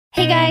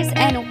Hey guys,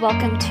 and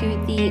welcome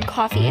to the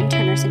Coffee and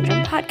Turner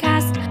Syndrome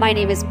podcast. My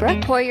name is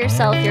Brooke. Pour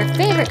yourself your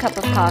favorite cup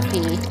of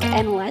coffee,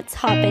 and let's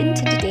hop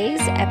into today's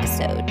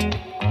episode.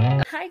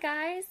 Hi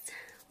guys,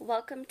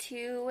 welcome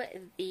to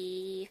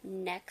the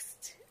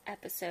next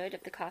episode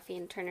of the Coffee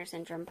and Turner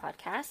Syndrome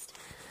podcast.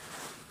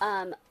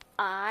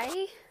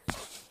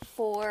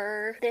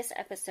 For this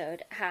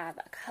episode, have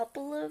a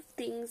couple of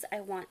things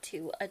I want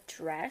to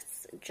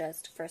address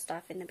just first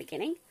off in the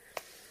beginning.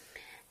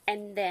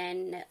 And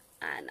then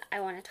I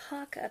want to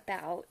talk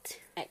about,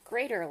 at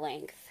greater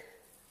length,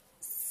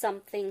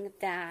 something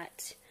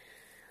that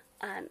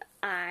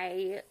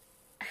I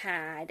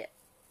had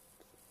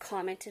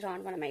commented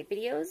on one of my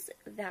videos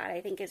that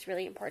I think is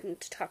really important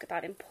to talk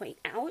about and point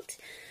out.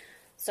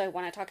 So I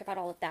want to talk about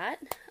all of that.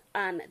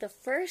 The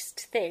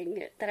first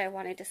thing that I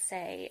wanted to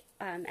say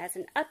as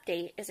an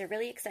update is a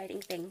really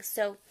exciting thing.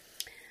 So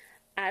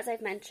as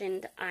I've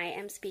mentioned, I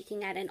am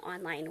speaking at an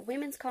online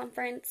women's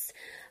conference.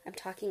 I'm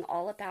talking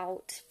all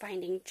about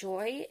finding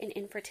joy in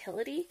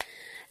infertility.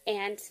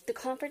 And the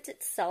conference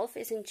itself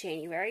is in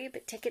January,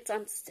 but tickets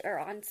are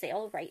on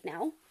sale right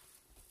now.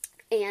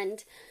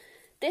 And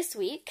this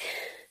week,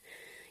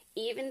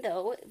 even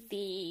though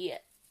the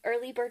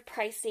early bird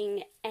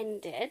pricing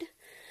ended,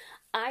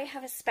 I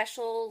have a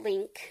special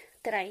link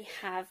that I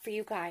have for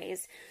you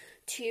guys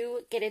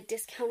to get a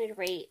discounted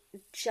rate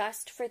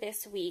just for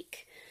this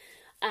week.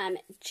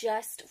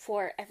 Just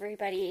for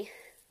everybody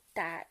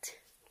that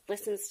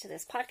listens to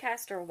this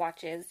podcast or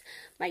watches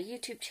my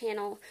YouTube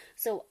channel.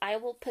 So I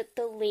will put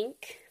the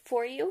link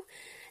for you,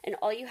 and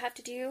all you have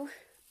to do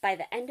by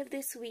the end of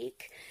this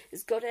week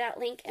is go to that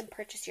link and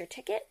purchase your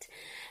ticket,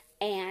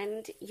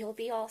 and you'll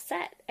be all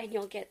set, and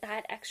you'll get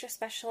that extra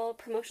special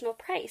promotional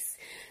price.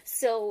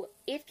 So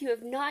if you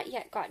have not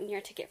yet gotten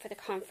your ticket for the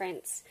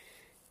conference,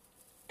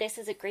 this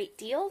is a great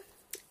deal.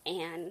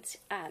 And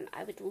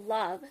I would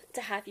love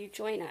to have you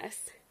join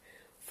us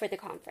for the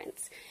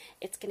conference.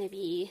 It's going to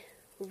be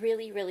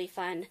really, really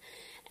fun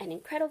and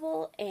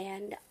incredible,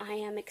 and I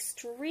am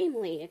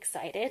extremely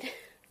excited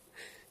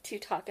to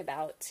talk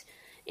about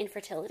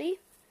infertility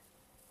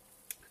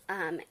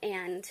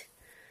and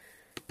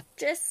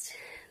just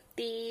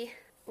the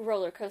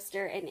roller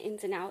coaster and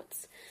ins and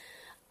outs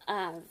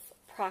of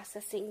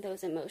processing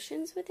those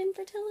emotions with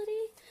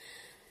infertility.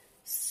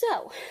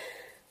 So,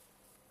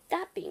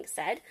 that being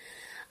said,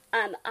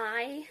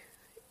 I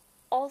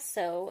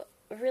also,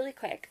 really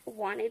quick,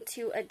 wanted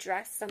to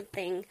address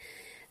something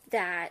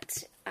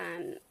that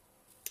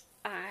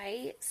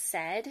I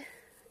said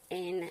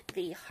in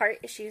the Heart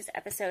Issues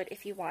episode.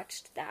 If you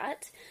watched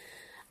that,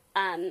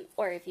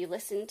 or if you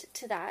listened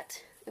to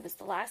that, it was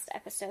the last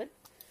episode.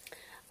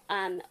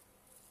 I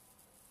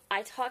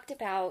talked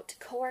about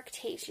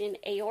coarctation,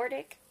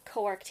 aortic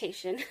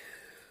coarctation.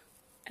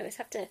 I always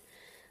have to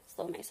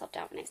slow myself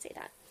down when I say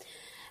that.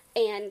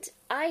 And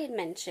I had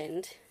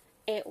mentioned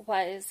it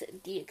was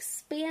the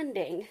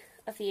expanding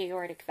of the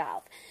aortic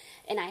valve.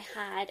 And I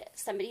had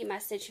somebody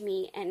message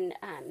me and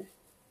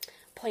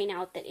point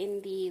out that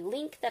in the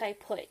link that I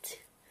put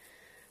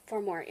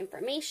for more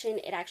information,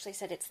 it actually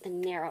said it's the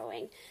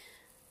narrowing.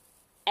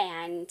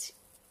 And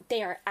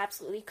they are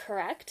absolutely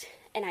correct.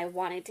 And I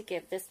wanted to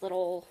give this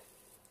little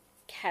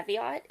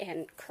caveat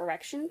and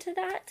correction to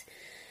that.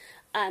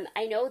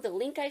 I know the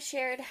link I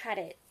shared had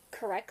it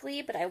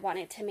correctly, but I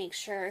wanted to make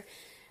sure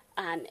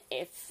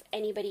if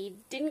anybody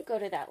didn't go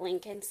to that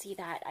link and see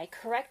that, I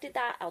corrected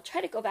that. I'll try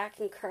to go back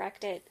and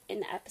correct it in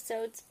the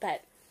episodes,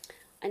 but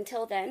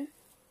until then,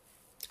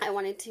 I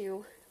wanted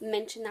to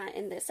mention that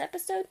in this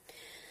episode.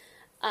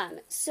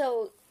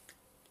 So,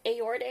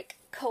 aortic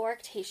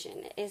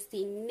coarctation is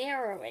the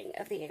narrowing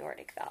of the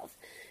aortic valve,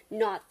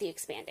 not the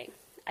expanding.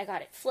 I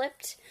got it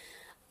flipped.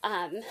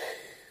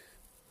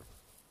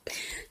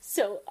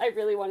 So I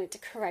really wanted to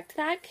correct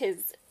that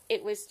because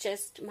it was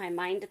just my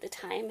mind at the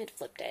time had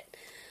flipped it.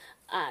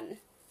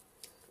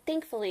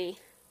 Thankfully,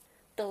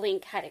 the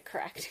link had it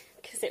correct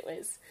because it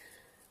was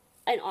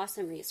an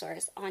awesome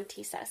resource on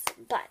TSUS,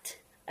 but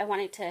I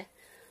wanted to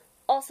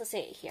also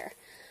say it here.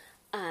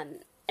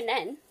 And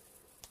then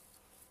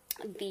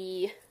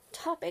the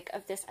topic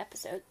of this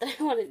episode that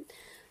I want to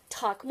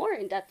talk more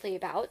in depthly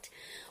about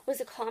was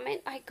a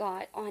comment I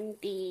got on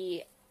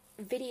the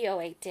video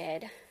I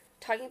did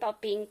talking about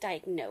being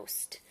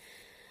diagnosed,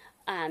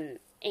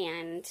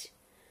 and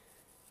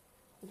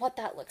what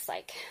that looks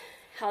like,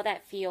 how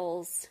that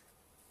feels,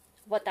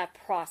 what that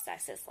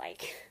process is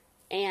like.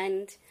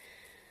 And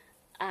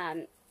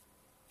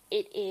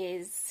it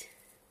is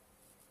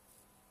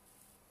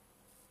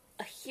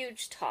a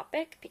huge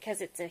topic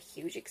because it's a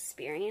huge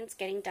experience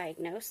getting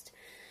diagnosed.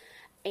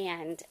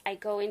 And I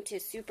go into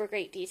super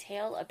great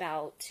detail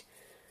about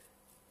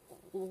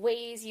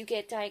ways you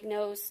get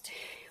diagnosed,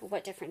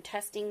 what different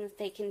testing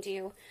they can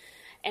do.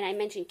 And I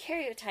mentioned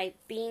karyotype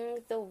being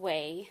the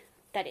way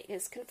that it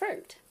is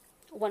confirmed,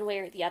 one way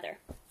or the other.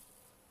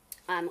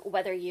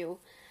 Whether you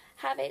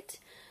have it,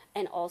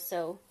 and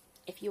also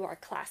if you are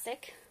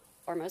classic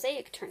or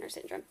mosaic Turner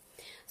syndrome.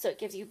 So it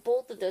gives you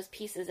both of those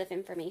pieces of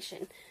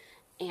information.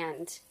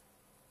 And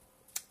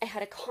I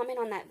had a comment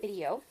on that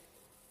video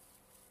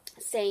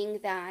saying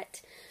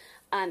that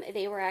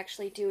they were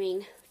actually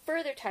doing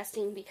further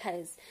testing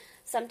because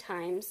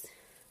sometimes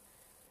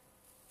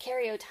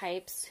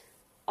karyotypes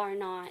are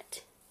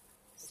not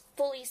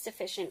fully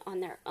sufficient on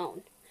their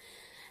own.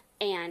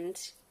 And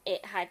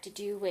it had to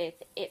do with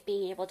it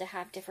being able to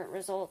have different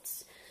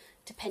results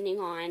depending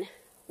on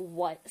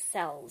what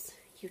cells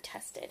you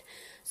tested.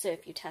 So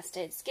if you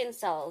tested skin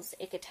cells,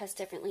 it could test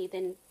differently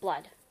than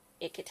blood.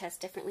 It could test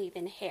differently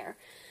than hair.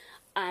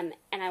 And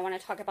I want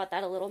to talk about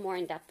that a little more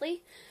in depthly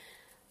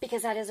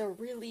because that is a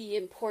really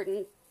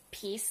important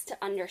piece to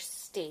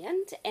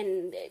understand.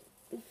 And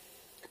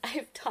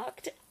I've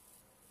talked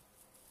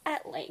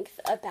at length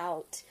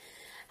about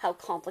how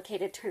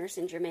complicated Turner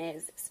syndrome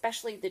is,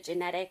 especially the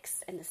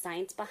genetics and the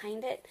science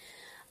behind it.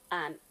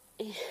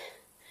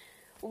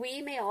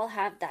 We may all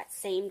have that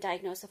same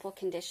diagnosable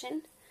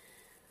condition,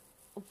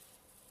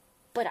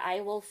 but I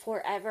will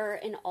forever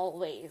and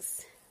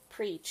always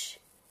preach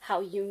how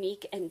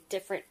unique and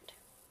different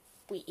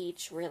we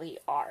each really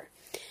are.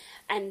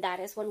 And that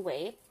is one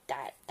way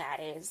that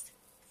is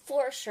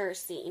for sure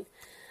seen.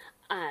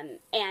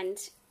 And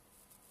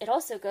it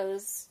also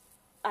goes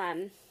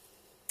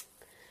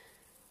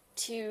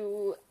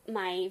to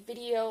my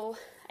video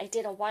I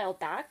did a while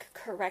back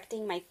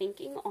correcting my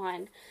thinking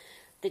on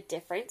the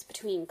difference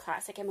between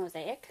classic and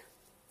mosaic.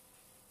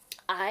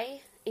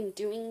 I, in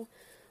doing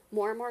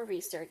more and more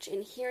research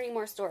and hearing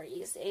more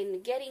stories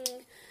and getting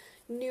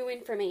new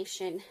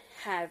information,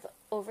 have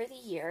over the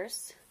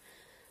years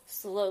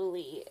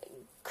slowly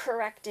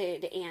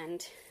corrected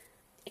and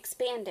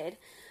expanded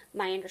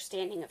my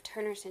understanding of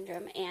Turner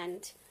syndrome.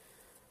 And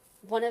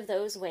one of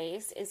those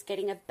ways is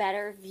getting a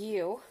better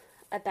view,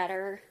 a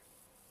better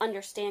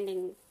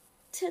understanding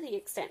to the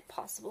extent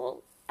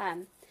possible, at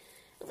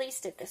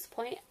least at this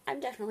point.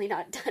 I'm definitely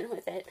not done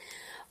with it,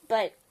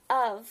 but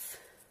of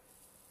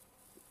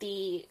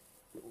the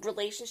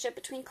relationship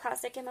between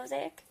classic and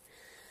mosaic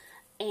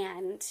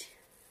and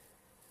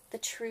the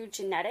true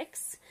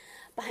genetics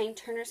behind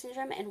Turner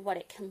syndrome and what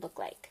it can look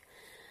like,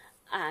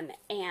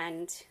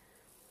 and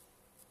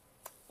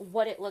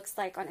what it looks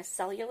like on a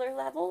cellular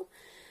level,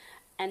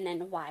 and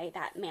then why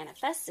that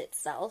manifests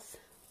itself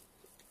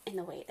in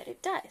the way that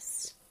it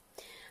does.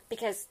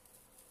 Because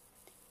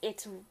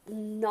it's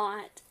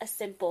not a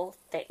simple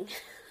thing.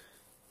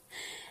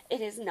 It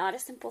is not a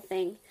simple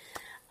thing.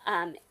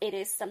 It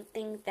is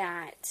something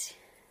that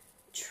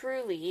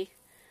truly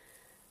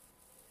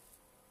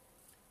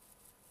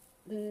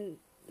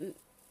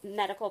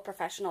medical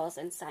professionals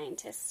and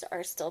scientists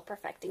are still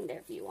perfecting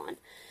their view on.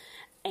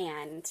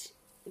 And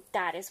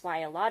that is why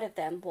a lot of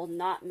them will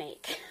not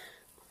make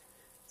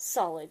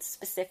solid,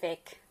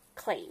 specific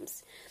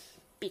claims,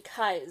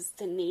 because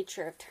the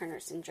nature of Turner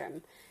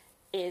syndrome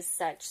is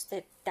such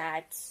that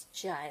that's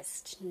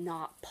just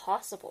not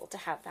possible to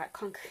have that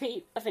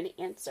concrete of an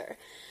answer.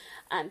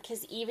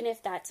 Because even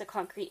if that's a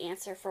concrete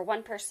answer for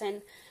one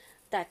person,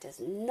 that does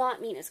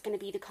not mean it's going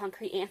to be the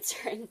concrete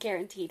answer and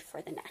guaranteed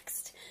for the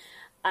next.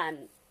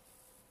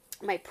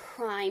 My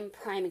prime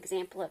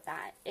example of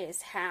that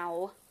is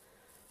how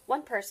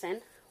one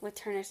person with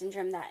Turner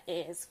syndrome that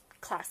is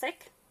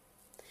classic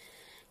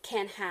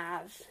can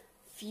have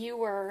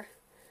fewer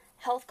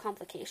health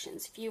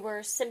complications,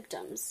 fewer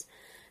symptoms,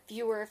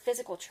 fewer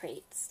physical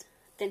traits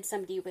than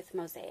somebody with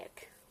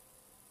mosaic.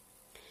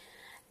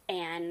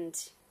 And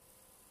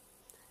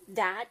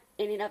that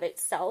in and of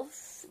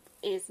itself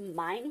is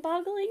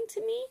mind-boggling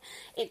to me.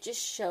 It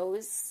just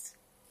shows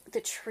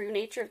the true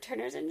nature of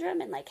Turner syndrome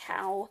and like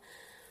how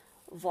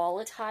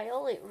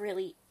volatile it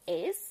really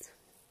is.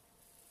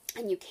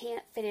 And you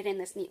can't fit it in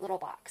this neat little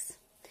box.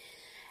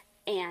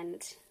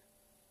 And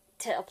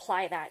to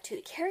apply that to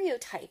the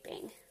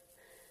karyotyping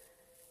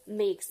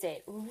makes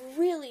it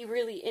really,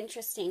 really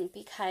interesting,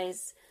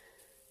 because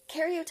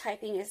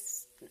karyotyping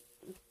is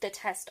the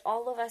test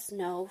all of us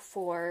know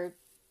for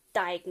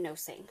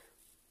diagnosing,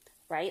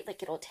 right?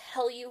 Like, it'll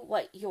tell you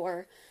what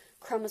your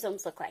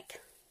chromosomes look like.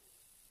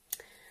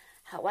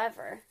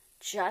 However,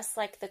 just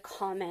like the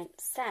comment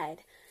said,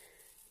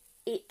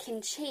 it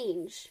can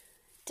change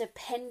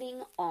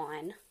depending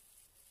on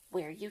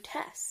where you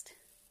test.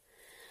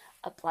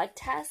 A blood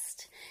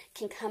test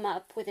can come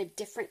up with a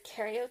different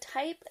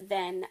karyotype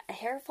than a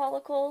hair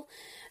follicle,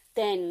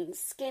 than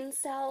skin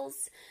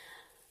cells,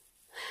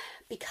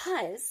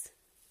 because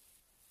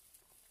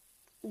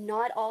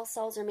not all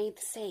cells are made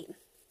the same.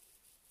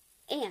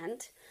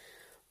 And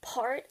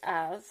part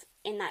of,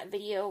 in that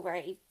video where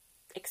I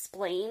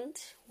explained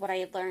what I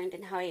had learned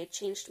and how I had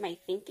changed my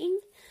thinking,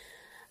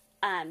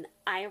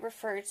 I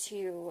refer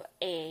to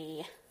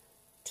a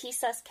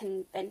TSUS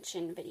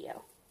convention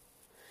video.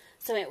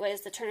 So it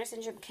was the Turner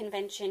Syndrome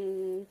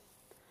Convention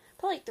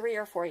probably 3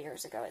 or 4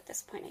 years ago at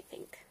this point,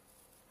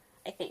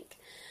 I think.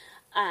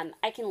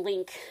 I can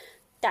link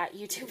that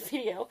YouTube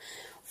video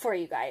for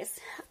you guys.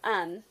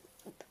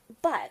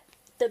 But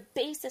the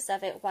basis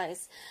of it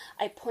was,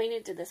 I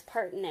pointed to this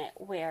part in it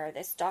where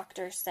this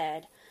doctor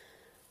said,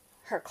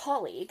 her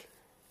colleague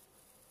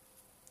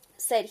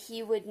said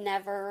he would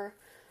never,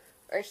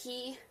 or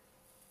he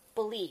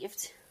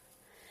believed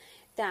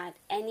that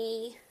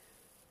any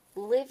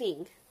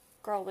living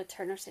girl with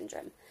Turner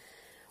syndrome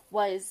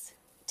was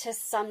to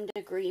some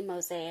degree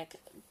mosaic,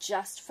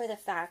 just for the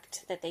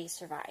fact that they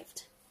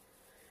survived.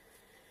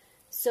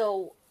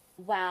 So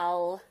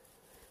while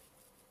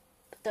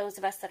those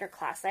of us that are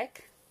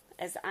classic,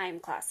 as I'm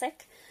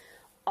classic,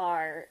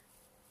 are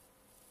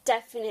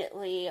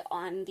definitely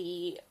on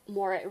the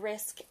more at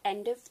risk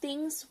end of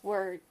things,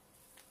 we're,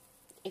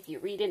 if you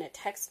read in a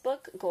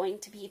textbook, going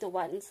to be the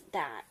ones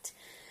that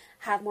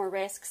have more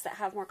risks, that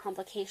have more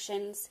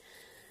complications.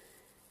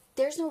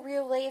 There's no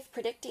real way of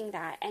predicting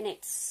that, and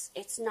it's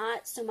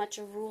not so much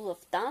a rule of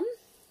thumb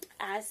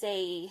as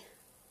a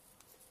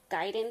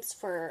guidance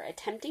for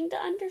attempting to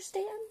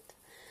understand.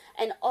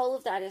 And all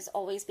of that is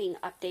always being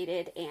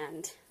updated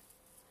and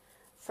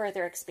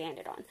further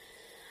expanded on.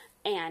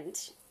 And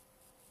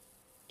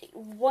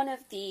one of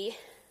the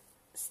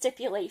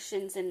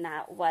stipulations in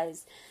that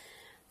was,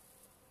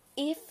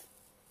 if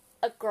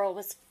a girl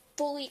was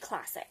fully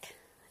classic,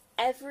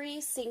 every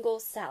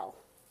single cell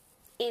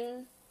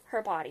in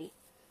her body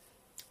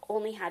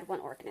only had one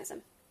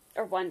organism,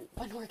 or one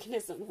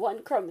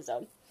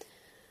chromosome.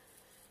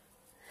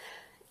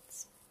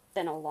 It's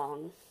been a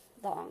long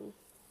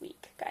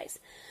week, guys.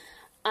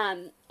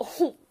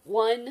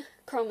 One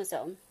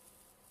chromosome,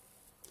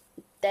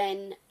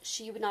 then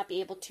she would not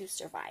be able to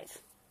survive.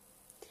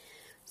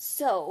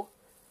 So,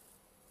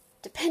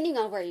 depending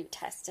on where you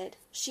tested,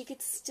 she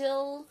could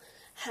still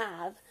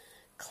have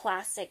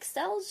classic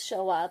cells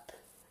show up,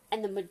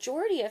 and the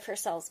majority of her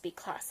cells be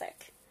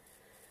classic,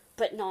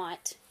 but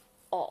not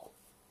all.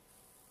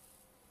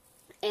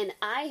 And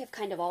I have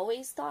kind of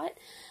always thought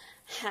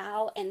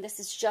how, and this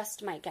is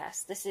just my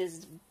guess, this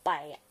is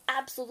by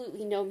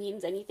absolutely no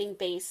means anything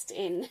based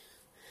in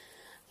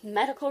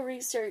medical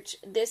research,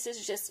 this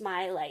is just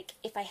my, like,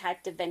 if I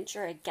had to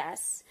venture a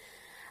guess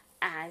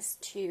as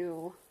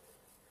to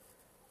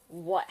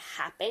what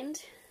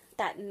happened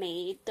that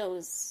made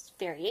those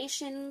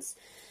variations,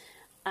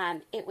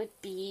 it would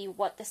be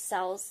what the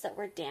cells that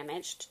were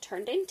damaged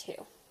turned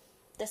into.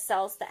 The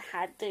cells that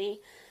had the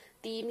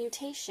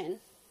mutation,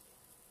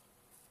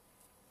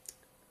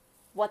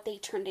 what they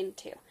turned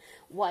into,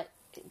 what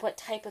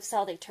type of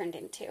cell they turned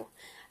into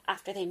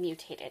after they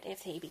mutated.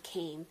 If they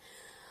became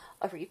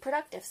a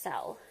reproductive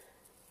cell,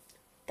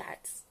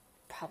 that's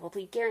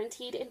probably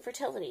guaranteed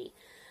infertility.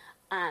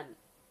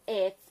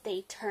 If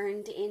they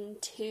turned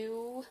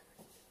into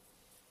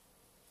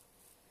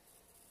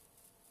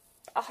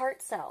a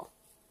heart cell,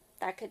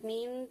 that could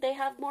mean they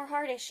have more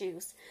heart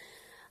issues.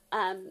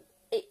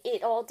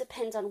 It all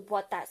depends on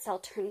what that cell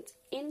turns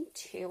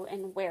into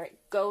and where it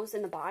goes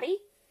in the body,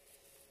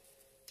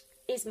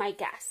 is my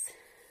guess.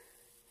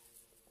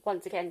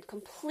 Once again,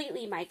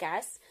 completely my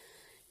guess,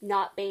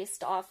 not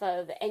based off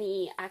of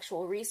any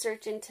actual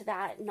research into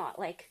that, not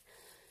like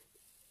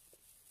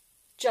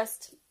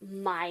just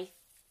my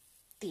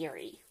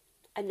theory.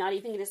 I'm not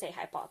even going to say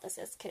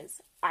hypothesis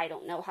because I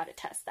don't know how to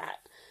test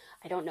that.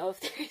 I don't know if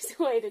there's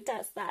a way to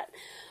test that.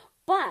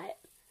 But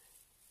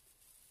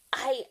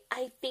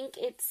I think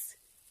it's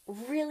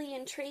really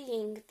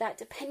intriguing that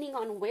depending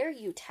on where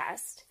you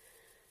test,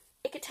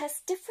 it could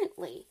test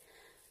differently.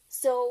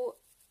 So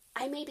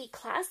I may be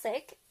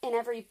classic in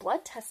every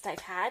blood test I've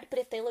had, but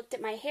if they looked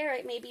at my hair,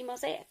 it may be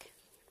mosaic.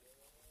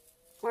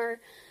 Or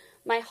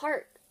my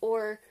heart,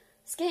 or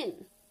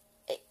skin.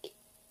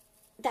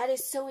 That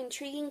is so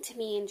intriguing to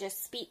me and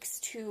just speaks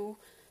to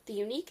the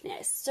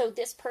uniqueness. So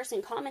this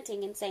person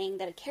commenting and saying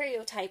that a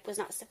karyotype was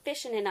not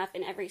sufficient enough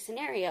in every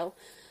scenario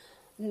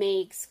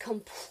makes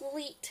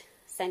complete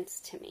sense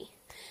to me.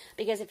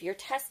 Because if you're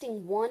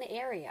testing one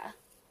area,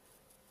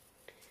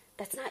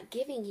 that's not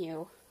giving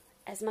you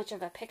as much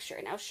of a picture.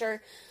 Now,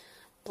 sure,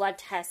 blood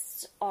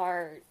tests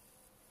are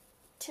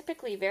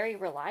typically very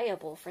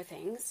reliable for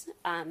things.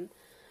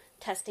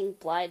 Testing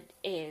blood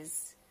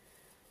is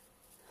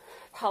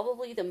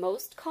probably the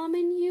most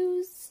common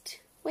used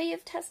way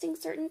of testing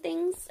certain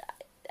things.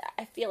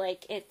 I feel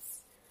like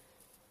it's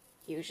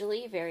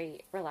usually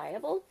very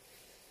reliable.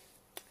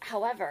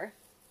 However,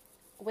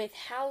 with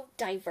how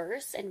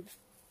diverse and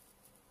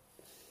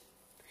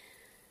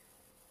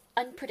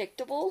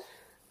unpredictable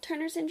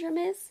Turner syndrome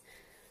is,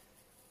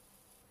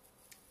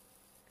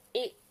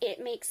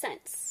 it makes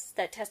sense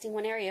that testing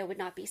one area would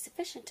not be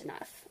sufficient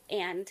enough.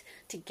 And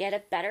to get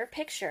a better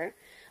picture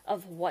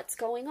of what's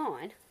going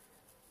on,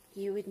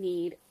 you would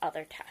need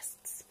other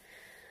tests.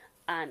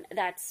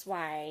 That's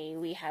why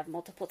we have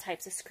multiple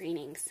types of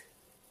screenings.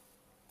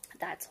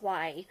 That's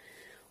why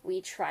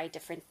we try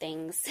different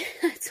things.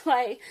 That's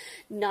why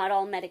not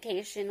all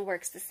medication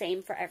works the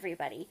same for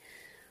everybody.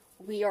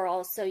 We are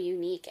all so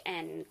unique,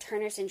 and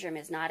Turner syndrome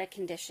is not a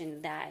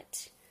condition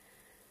that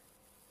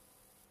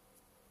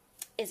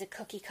is a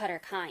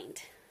cookie-cutter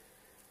kind.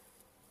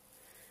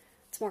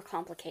 It's more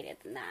complicated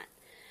than that.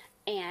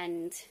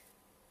 And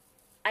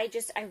I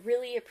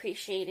really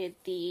appreciated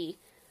the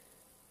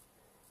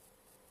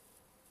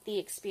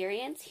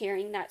experience,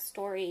 hearing that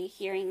story,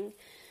 hearing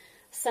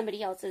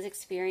somebody else's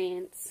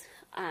experience.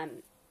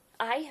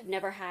 I have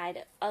never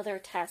had other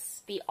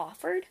tests be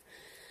offered.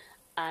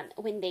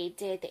 when they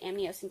did the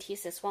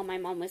amniocentesis while my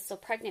mom was still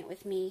pregnant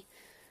with me,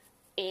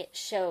 it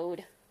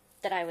showed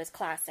that I was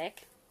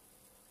classic.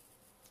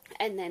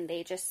 And then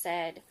they just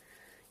said,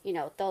 you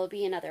know, there'll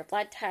be another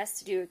blood test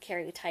to do a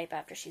karyotype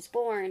after she's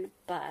born,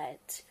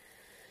 but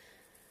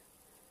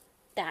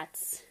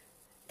that's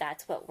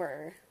what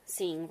we're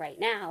seeing right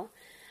now.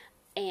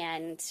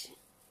 And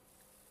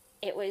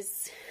it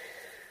was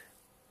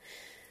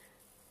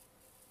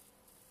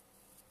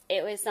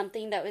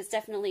something that was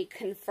definitely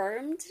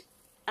confirmed.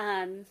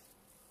 It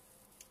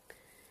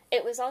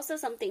was also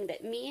something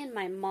that me and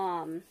my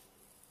mom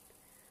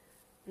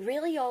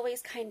really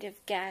always kind of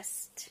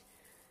guessed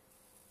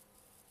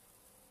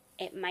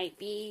it might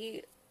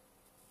be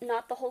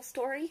not the whole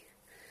story.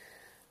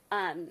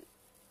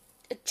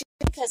 Just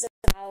because of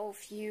how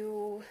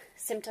few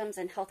symptoms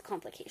and health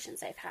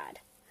complications I've had.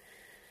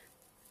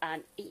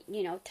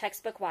 You know,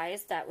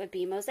 textbook-wise, that would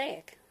be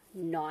mosaic,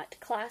 not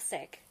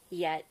classic,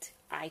 yet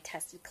I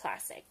tested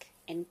classic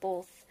in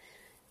both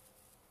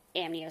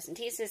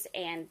amniocentesis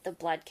and the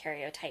blood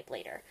karyotype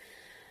later.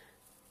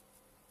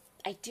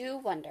 I do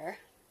wonder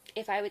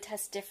if I would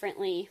test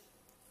differently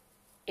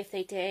if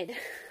they did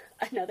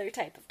another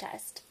type of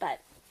test, but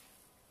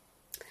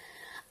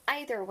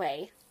either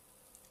way,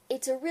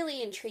 it's a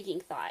really intriguing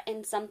thought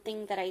and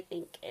something that I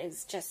think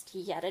is just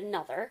yet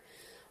another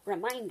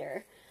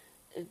reminder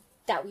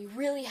that we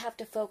really have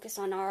to focus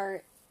on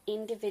our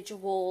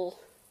individual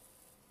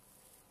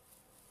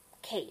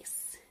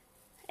case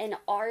and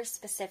our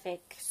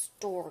specific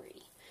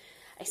story.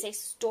 I say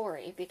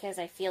story because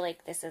I feel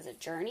like this is a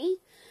journey.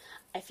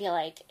 I feel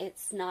like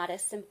it's not a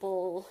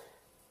simple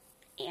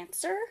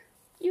answer,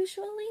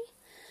 usually.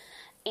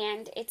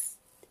 And it's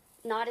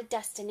not a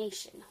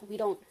destination. We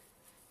don't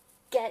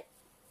get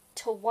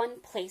to one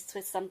place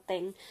with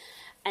something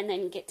and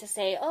then get to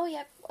say, oh,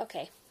 yep,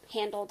 okay,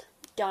 handled,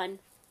 done,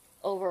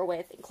 over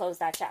with, and close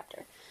that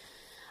chapter.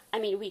 I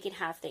mean, we can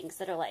have things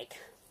that are like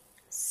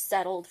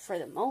settled for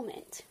the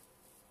moment,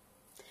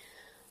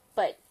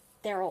 but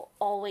there will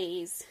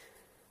always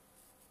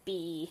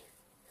be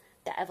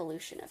the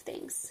evolution of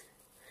things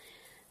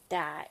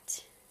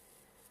that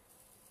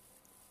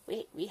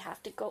we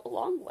have to go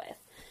along with,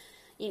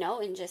 you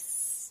know, and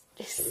just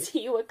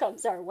see what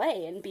comes our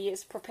way and be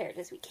as prepared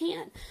as we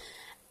can.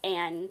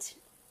 And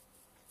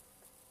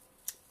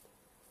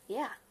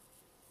yeah,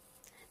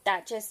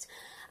 that just,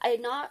 I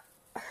had not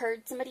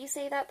heard somebody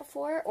say that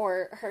before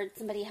or heard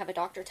somebody have a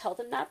doctor tell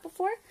them that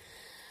before,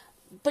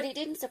 but it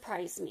didn't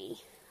surprise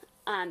me.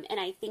 And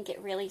I think it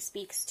really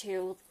speaks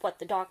to what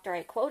the doctor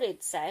I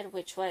quoted said,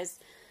 which was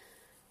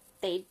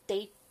they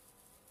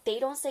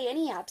don't say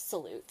any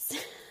absolutes.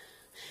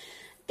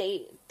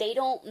 They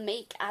don't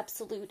make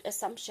absolute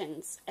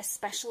assumptions,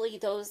 especially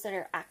those that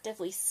are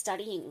actively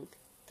studying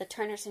the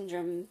Turner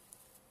syndrome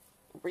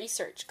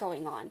research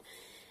going on.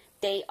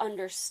 They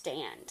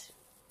understand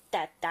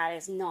that that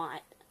is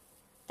not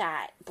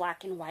that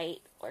black and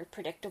white or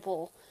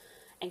predictable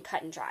and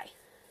cut and dry.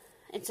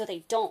 And so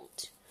they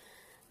don't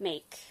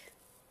make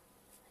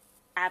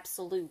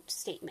absolute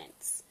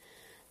statements.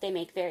 They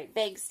make very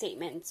vague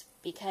statements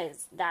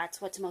because that's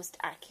what's most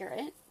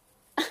accurate,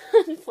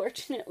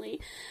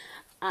 unfortunately.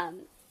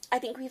 I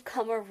think we've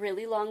come a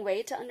really long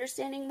way to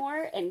understanding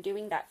more, and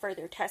doing that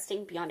further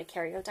testing beyond a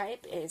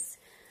karyotype is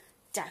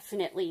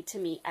definitely, to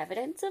me,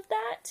 evidence of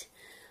that,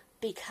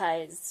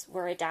 because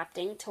we're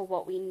adapting to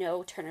what we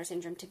know Turner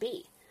syndrome to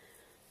be.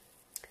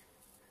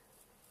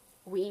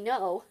 We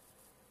know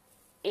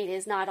it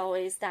is not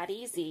always that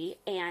easy,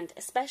 and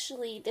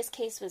especially this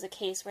case was a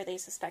case where they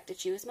suspected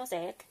she was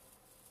mosaic.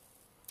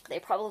 They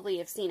probably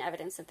have seen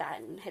evidence of that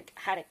and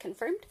had it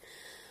confirmed,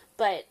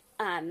 but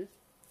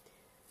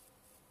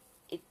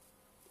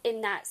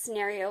in that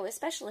scenario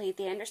especially,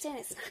 they understand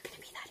it's not going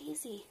to be that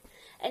easy.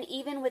 And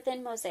even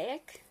within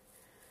mosaic,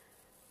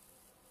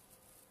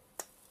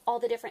 all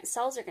the different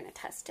cells are going to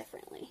test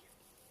differently.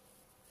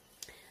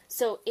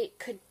 So it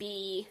could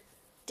be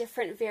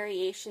different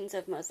variations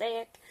of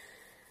mosaic.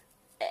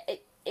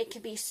 It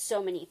could be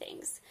so many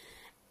things.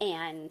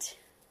 And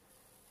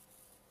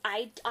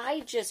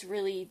I just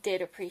really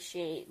did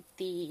appreciate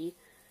the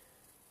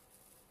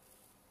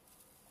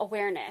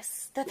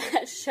awareness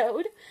that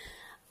showed,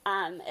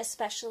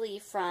 especially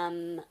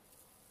from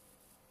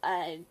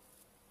a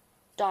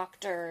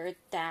doctor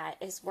that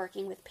is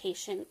working with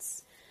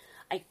patients.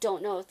 I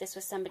don't know if this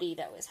was somebody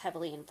that was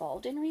heavily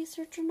involved in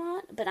research or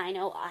not, but I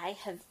know I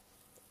have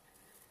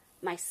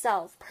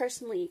myself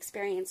personally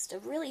experienced a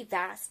really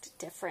vast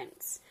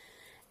difference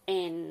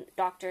in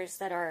doctors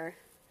that are,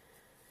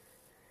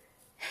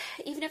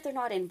 even if they're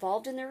not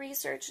involved in the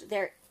research,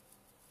 they're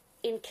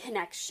in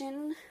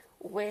connection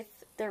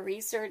with the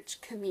research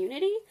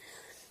community.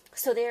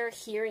 So they're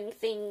hearing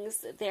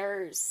things,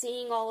 they're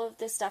seeing all of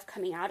this stuff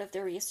coming out of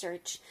the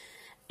research,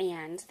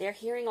 and they're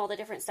hearing all the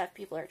different stuff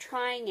people are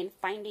trying and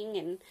finding,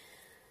 and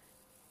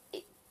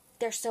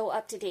they're so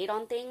up to date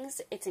on things.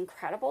 It's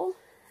incredible,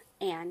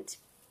 and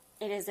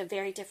it is a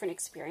very different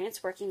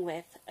experience working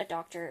with a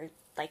doctor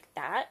like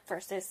that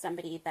versus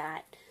somebody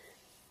that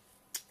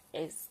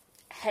is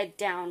head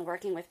down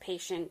working with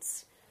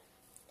patients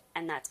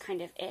and that's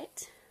kind of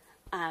it.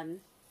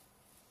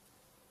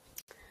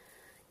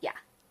 Yeah.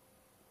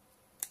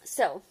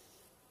 So,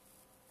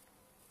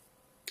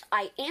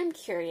 I am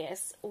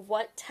curious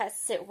what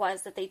tests it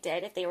was that they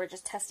did, if they were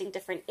just testing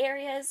different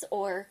areas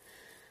or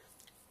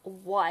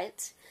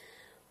what,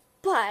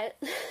 but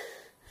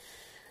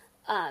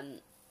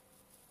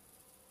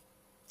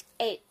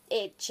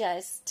it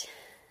just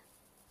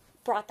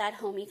brought that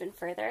home even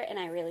further, and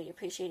I really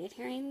appreciated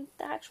hearing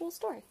the actual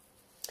story.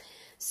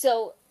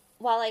 So,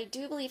 while I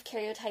do believe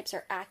karyotypes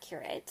are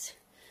accurate,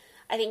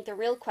 I think the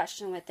real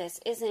question with this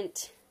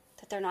isn't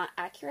that they're not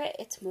accurate,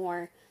 it's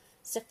more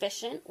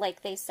sufficient.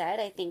 Like they said,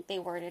 I think they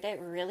worded it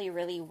really,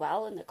 really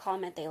well in the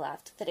comment they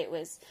left, that it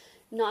was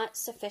not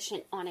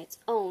sufficient on its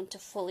own to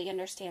fully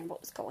understand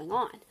what was going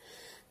on,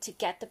 to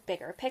get the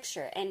bigger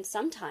picture. And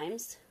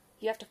sometimes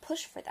you have to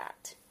push for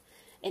that.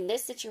 In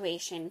this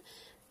situation,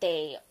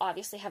 they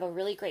obviously have a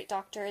really great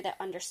doctor that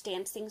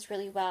understands things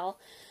really well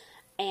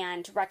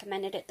and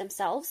recommended it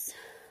themselves.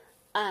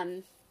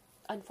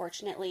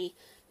 Unfortunately,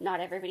 not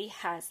everybody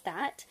has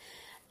that.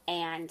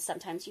 And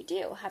sometimes you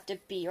do have to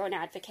be your own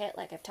advocate,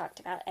 like I've talked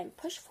about, and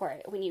push for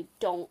it when you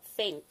don't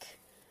think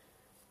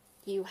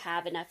you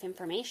have enough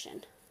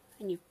information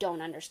and you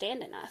don't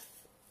understand enough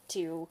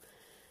to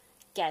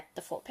get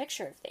the full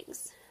picture of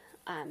things.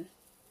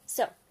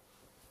 So,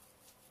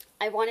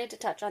 I wanted to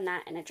touch on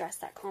that and address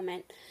that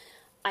comment.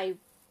 I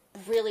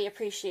really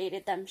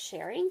appreciated them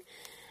sharing,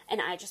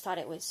 and I just thought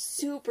it was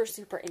super,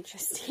 super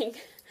interesting.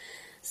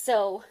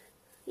 So,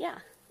 yeah,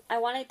 I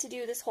wanted to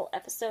do this whole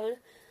episode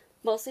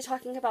mostly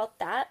talking about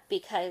that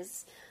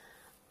because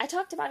I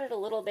talked about it a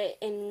little bit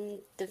in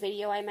the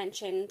video I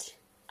mentioned,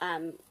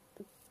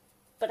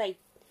 but I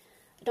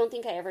don't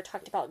think I ever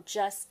talked about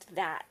just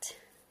that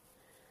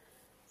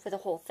for the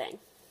whole thing,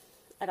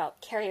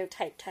 about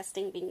karyotype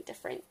testing being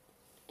different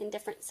in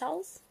different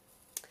cells,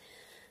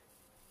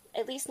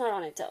 at least not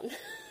on its own.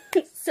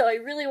 So I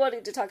really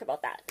wanted to talk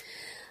about that,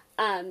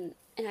 and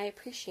I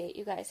appreciate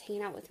you guys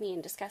hanging out with me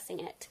and discussing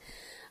it.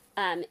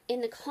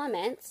 In the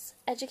comments,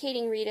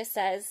 Educating Rita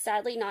says,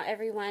 sadly not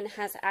everyone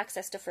has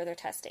access to further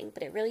testing,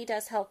 but it really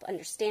does help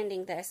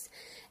understanding this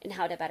and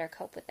how to better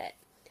cope with it.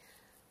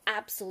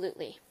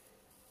 Absolutely.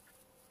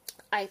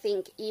 I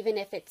think even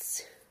if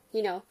it's,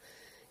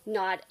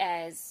 not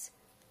as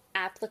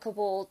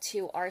applicable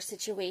to our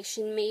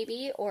situation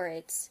maybe, or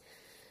it's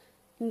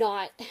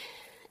not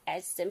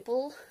as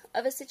simple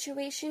of a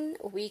situation,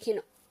 we can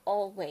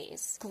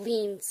always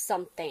glean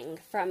something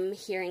from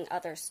hearing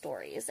other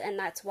stories, and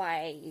that's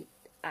why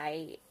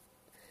I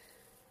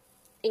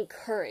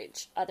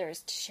encourage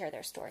others to share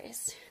their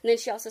stories. And then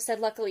she also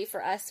said, luckily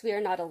for us, we are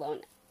not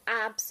alone.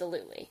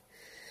 Absolutely.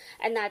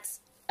 And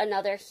that's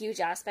another huge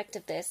aspect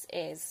of this,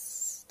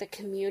 is the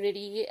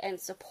community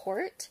and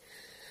support,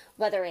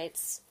 whether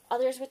it's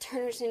others with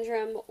Turner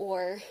syndrome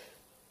or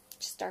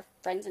just our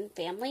friends and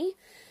family.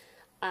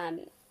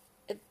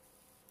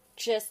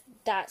 Just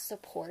that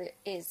support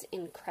is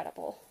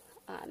incredible.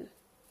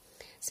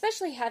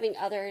 Especially having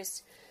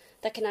others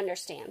that can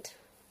understand.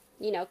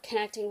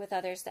 Connecting with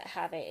others that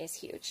have it is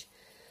huge.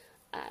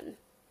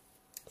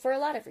 For a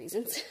lot of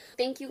reasons.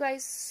 Thank you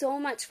guys so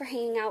much for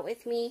hanging out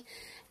with me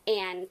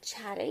and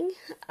chatting.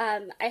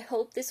 I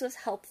hope this was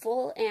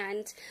helpful,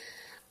 and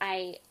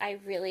I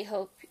really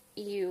hope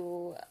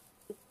you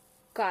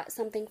got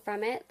something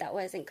from it that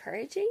was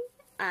encouraging,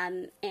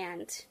 and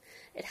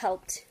it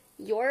helped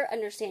your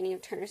understanding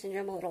of Turner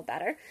syndrome a little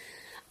better.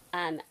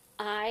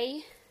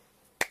 I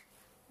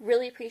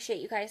really appreciate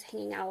you guys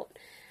hanging out,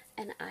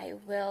 and I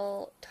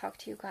will talk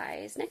to you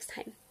guys next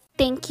time.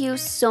 Thank you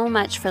so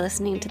much for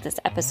listening to this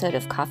episode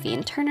of Coffee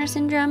and Turner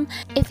Syndrome.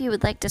 If you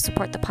would like to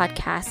support the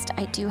podcast,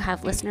 I do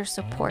have listener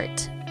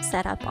support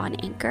set up on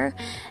Anchor,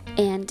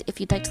 and if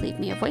you'd like to leave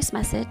me a voice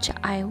message,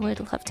 I would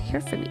love to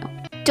hear from you.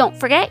 Don't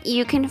forget,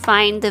 you can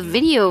find the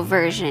video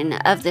version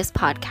of this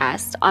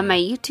podcast on my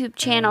YouTube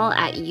channel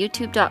at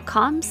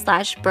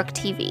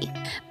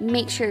youtube.com/BrookeTV.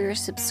 Make sure you're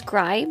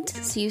subscribed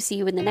so you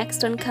see when the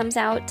next one comes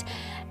out,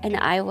 and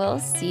I will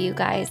see you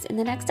guys in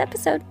the next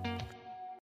episode.